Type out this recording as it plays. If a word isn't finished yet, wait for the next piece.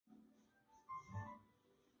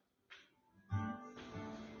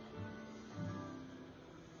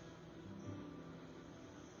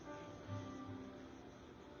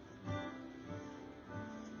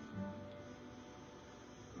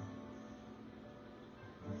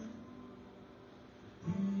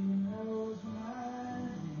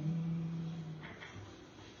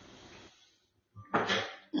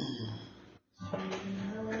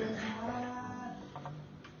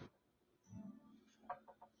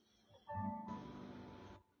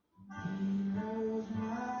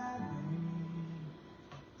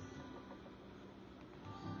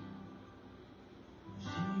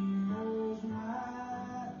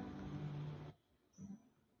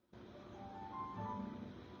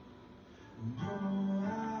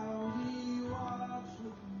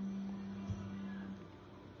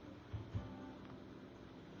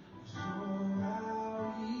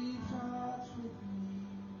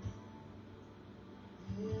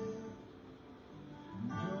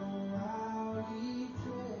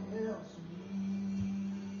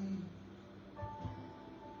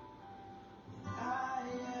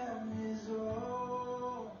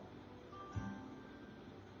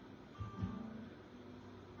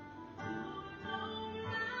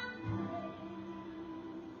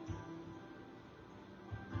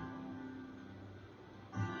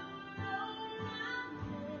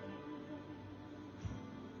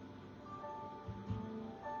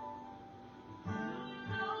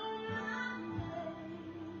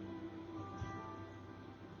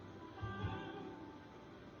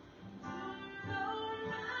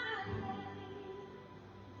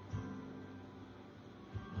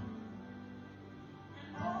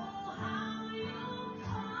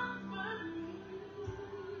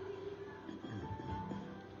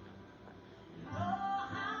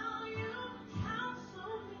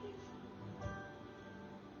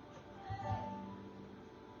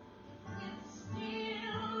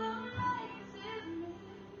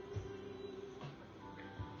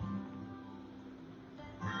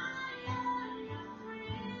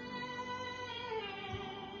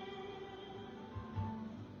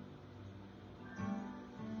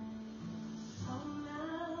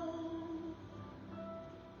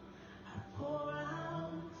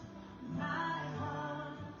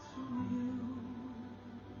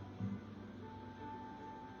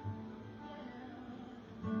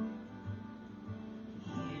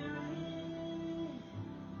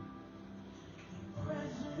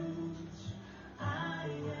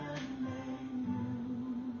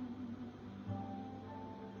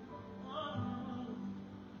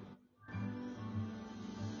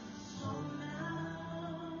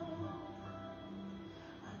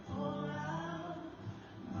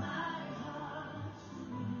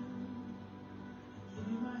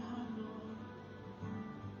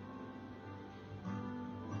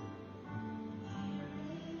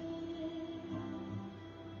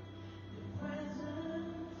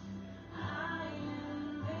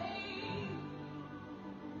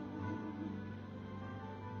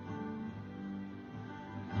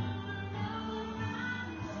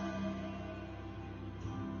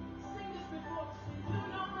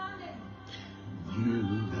You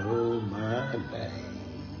know my name.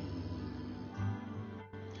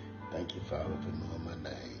 Thank you, Father, for knowing my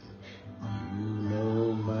name. You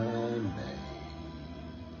know my name.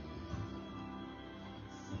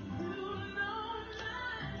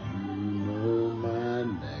 You know my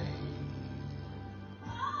name.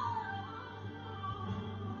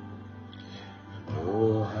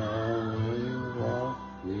 Oh, how you walk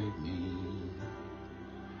with me.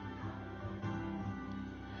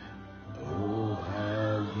 Oh,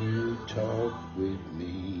 how you talk with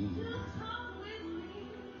me.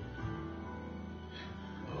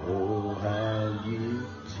 Oh, how you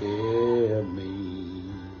tell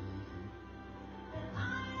me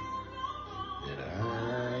that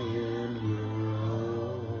I am your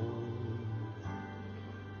own.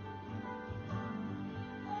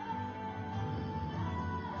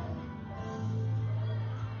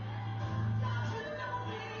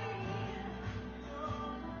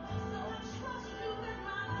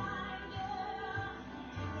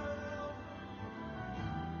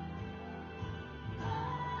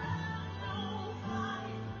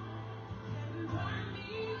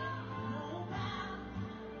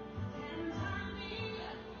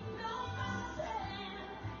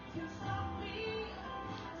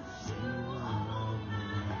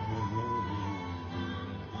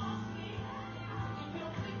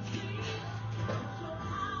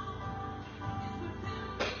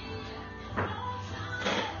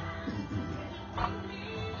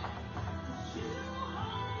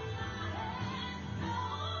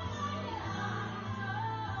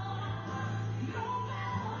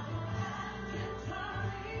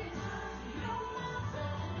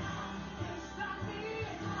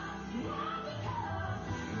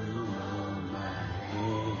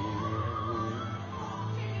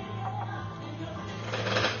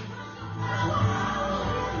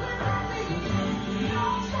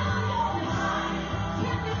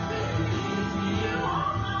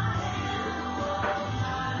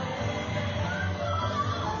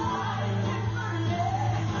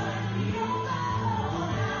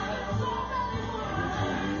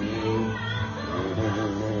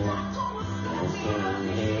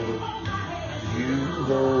 You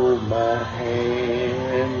hold my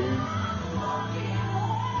hand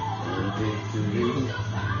in victory.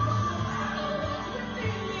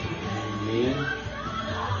 Me,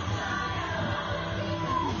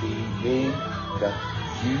 God,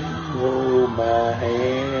 you hold my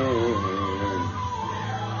hand.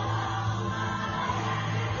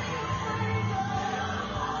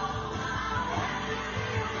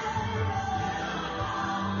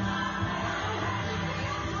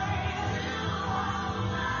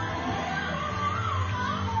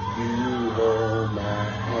 You hold my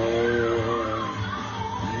hand.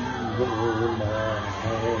 You hold my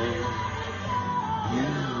hand.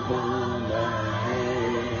 You hold my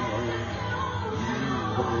hand. You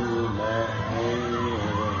hold my hand.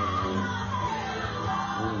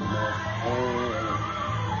 Hold my hand.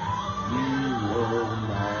 You hold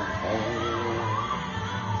my hand.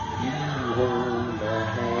 You hold my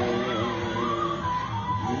hand.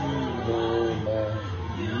 You hold my.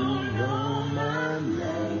 You know my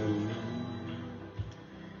name.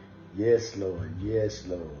 Yes, Lord. Yes,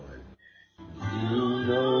 Lord. You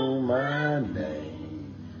know my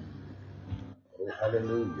name. Oh,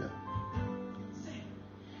 hallelujah.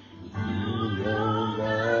 You know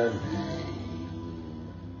my name.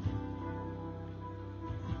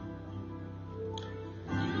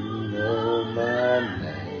 You know my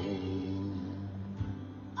name.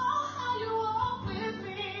 Oh, how you walk with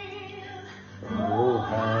me. Oh,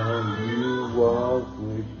 how you walk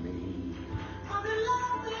with me. I'm in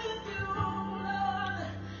love with you, Lord.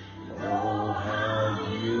 Oh, how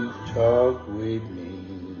you talk with me.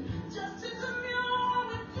 Just to commune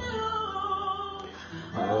with you.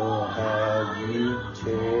 Oh, how you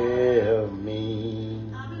tell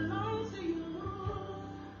me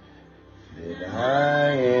that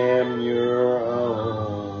I am your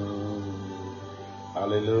own.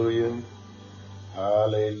 Hallelujah.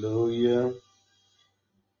 Hallelujah.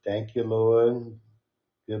 Thank you, Lord.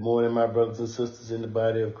 Good morning, my brothers and sisters in the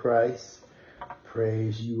body of Christ.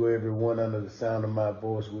 Praise you, everyone under the sound of my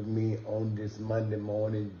voice with me on this Monday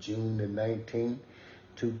morning, June the 19th,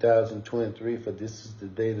 2023. For this is the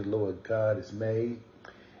day the Lord God has made,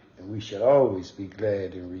 and we shall always be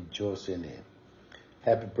glad and rejoice in it.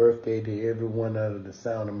 Happy birthday to everyone under the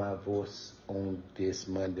sound of my voice on this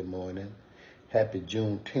Monday morning. Happy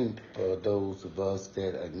Juneteenth for those of us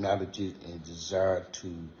that acknowledge it and desire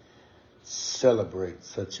to celebrate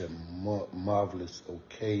such a marvelous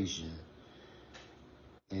occasion.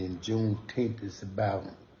 And Juneteenth is about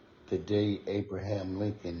the day Abraham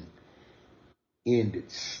Lincoln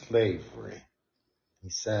ended slavery. He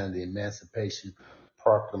signed the Emancipation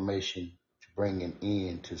Proclamation to bring an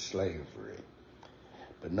end to slavery.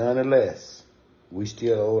 But nonetheless, we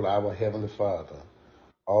still owe our Heavenly Father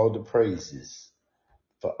all the praises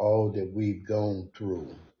for all that we've gone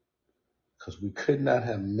through, because we could not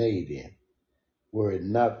have made it were it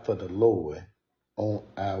not for the Lord on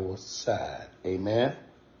our side. Amen.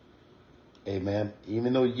 Amen.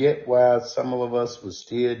 Even though yet while some of us were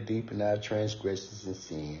still deep in our transgressions and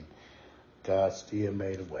sin, God still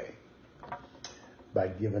made a way by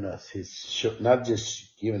giving us not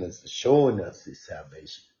just giving us, showing us his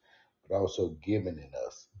salvation, but also giving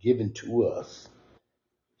to us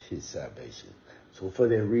his salvation. So for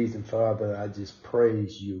that reason, Father, I just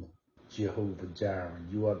praise you, Jehovah Jireh.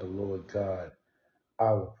 You are the Lord God,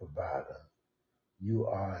 our provider. You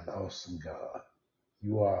are an awesome God.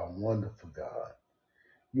 You are a wonderful God.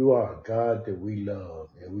 You are a God that we love,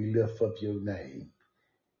 and we lift up your name,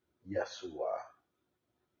 Yeshua,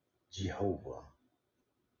 Jehovah.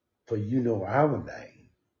 For you know our name,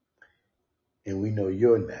 and we know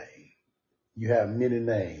your name. You have many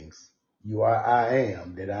names. You are I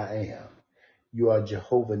am that I am. You are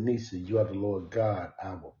Jehovah Nisi. You are the Lord God,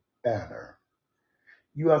 our banner.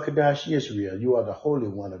 You are Kadash Israel. You are the Holy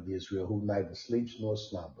One of Israel, who neither sleeps nor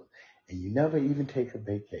slumbers, and you never even take a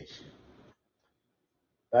vacation.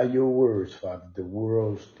 By your words, Father, this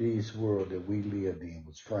world that we lived in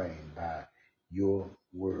was framed by your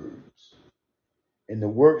words. And the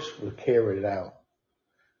works were carried out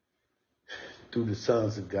through the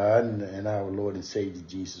sons of God and our Lord and Savior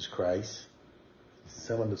Jesus Christ.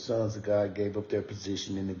 Some of the sons of God gave up their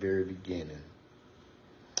position in the very beginning.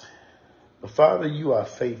 But Father, you are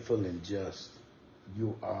faithful and just.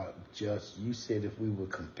 You are just. You said if we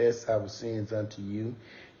would confess our sins unto you,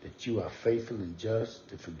 that you are faithful and just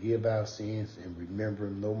to forgive our sins and remember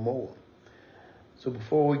them no more. So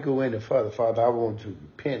before we go into Father, I want to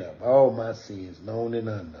repent of all my sins, known and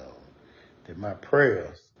unknown, that my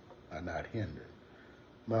prayers are not hindered.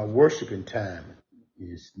 My worshiping time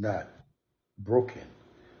is not broken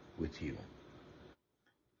with you.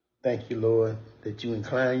 Thank you, Lord, that you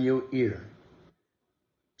incline your ear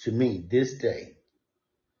to me this day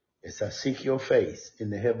as I seek your face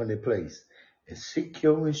in the heavenly place and seek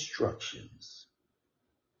your instructions.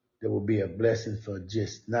 There will be a blessing for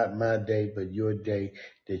just not my day, but your day,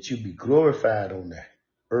 that you be glorified on the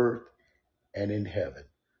earth and in heaven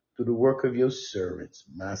through the work of your servants,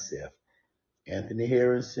 myself, Anthony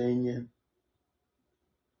Harris Sr.,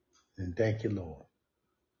 and thank you, Lord.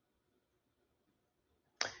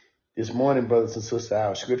 This morning, brothers and sisters,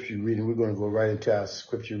 our scripture reading, we're going to go right into our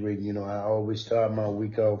scripture reading. You know, I always start my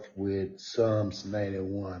week off with Psalms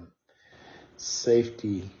 91,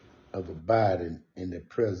 safety of abiding in the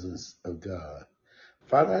presence of God.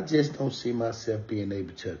 Father, I just don't see myself being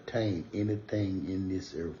able to obtain anything in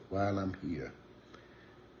this earth while I'm here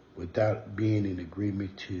without being in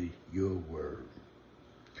agreement to your word.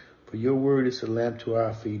 For your word is a lamp to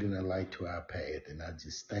our feet and a light to our path. And I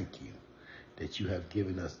just thank you that you have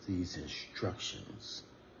given us these instructions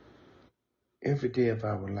every day of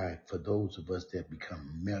our life. For those of us that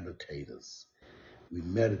become meditators, we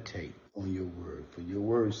meditate on your word. For your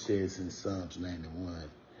word says in Psalms 91,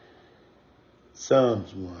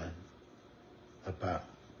 Psalms 1, about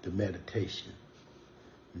the meditation.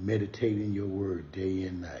 Meditating your word day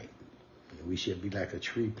and night. And we shall be like a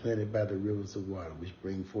tree planted by the rivers of water, which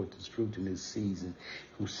bring forth its fruit in its season,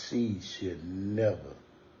 whose seed shall never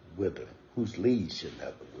wither, whose leaves shall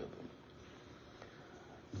never wither.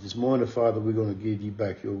 This morning, Father, we're going to give you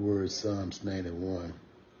back your word, Psalms 91.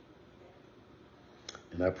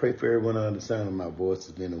 And I pray for everyone under the sound of my voice,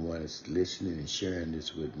 as anyone is listening and sharing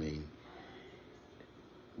this with me.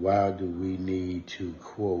 Why do we need to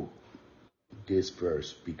quote this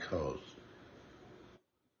verse? Because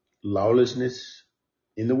lawlessness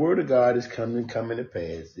in the word of God is coming to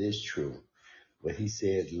pass. It's true. But he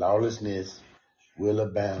said lawlessness will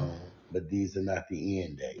abound, but these are not the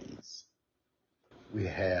end days. We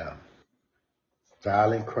have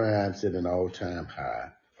violent crimes at an all-time high,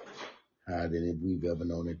 higher than we've ever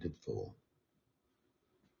known it before.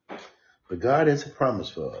 But God has a promise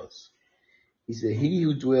for us. He said, he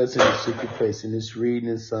who dwells in the secret place, in this reading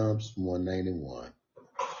in Psalms 191,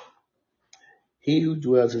 he who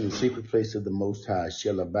dwells in the secret place of the Most High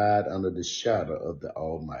shall abide under the shadow of the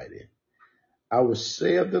Almighty. I will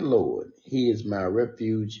say of the Lord, he is my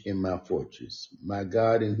refuge and my fortress. My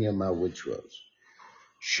God, in him I will trust.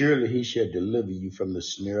 Surely he shall deliver you from the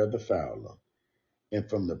snare of the fowler and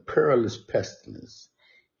from the perilous pestilence.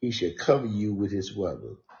 He shall cover you with his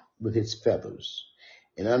feathers,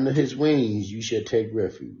 and under his wings you shall take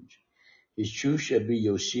refuge. His truth shall be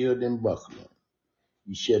your shield and buckler.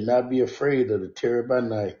 You shall not be afraid of the terror by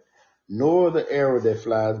night, nor the arrow that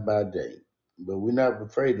flies by day. But we're not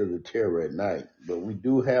afraid of the terror at night, but we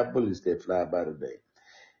do have bullets that fly by the day.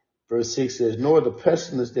 Verse 6 says, nor the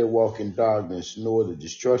pestilence that walk in darkness, nor the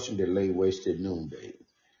destruction that lay waste at noonday.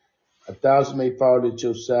 1,000 may fall at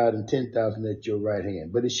your side and 10,000 at your right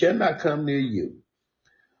hand, but it shall not come near you.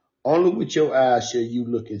 Only with your eyes shall you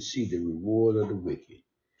look and see the reward of the wicked,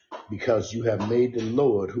 because you have made the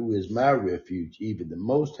Lord, who is my refuge, even the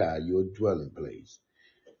Most High, your dwelling place.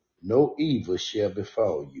 No evil shall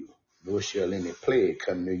befall you, nor shall any plague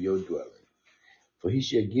come near your dwelling. For he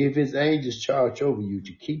shall give his angels charge over you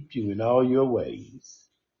to keep you in all your ways.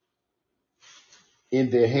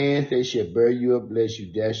 In their hands they shall bear you up, lest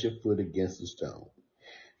you dash your foot against a stone.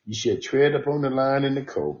 You shall tread upon the lion and the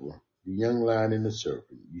cobra, the young lion and the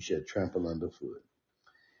serpent. You shall trample underfoot.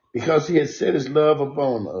 Because he has set his love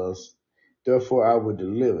upon us, therefore I will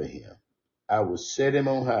deliver him. I will set him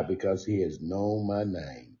on high because he has known my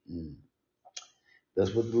name.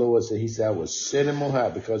 That's what the Lord said. He said, I will set him on high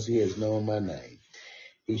because he has known my name.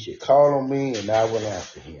 He should call on me and I will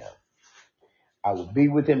answer him. I will be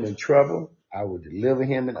with him in trouble. I will deliver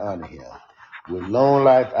him and honor him. With long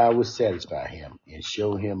life I will satisfy him and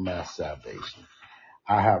show him my salvation.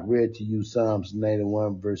 I have read to you Psalms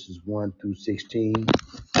 91 verses 1 through 16.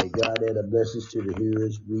 May God add a blessings to the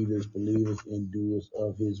hearers, readers, believers, and doers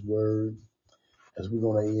of his word. As we're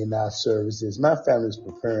going to end our services, my family's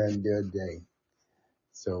preparing their day.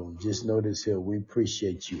 So just notice here, we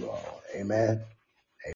appreciate you all. Amen.